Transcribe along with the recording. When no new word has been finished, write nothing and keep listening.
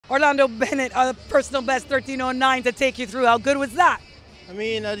Orlando Bennett, a personal best 13:09 to take you through. How good was that? I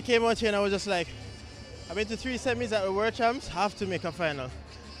mean, I came out here and I was just like, I've been to 3 semis at the World Champs, have to make a final.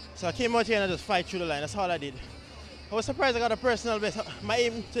 So I came out here and I just fight through the line, that's all I did. I was surprised I got a personal best. My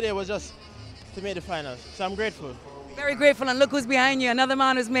aim today was just to make the finals, so I'm grateful. Very grateful, and look who's behind you, another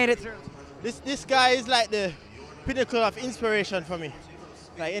man who's made it through. This guy is like the pinnacle of inspiration for me.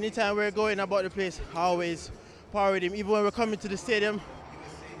 Like anytime we're going about the place, I always power with him. Even when we're coming to the stadium,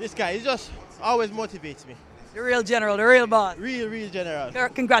 this guy, he just always motivates me. The real general, the real boss. Real general.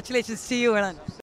 Congratulations to you, Orlando.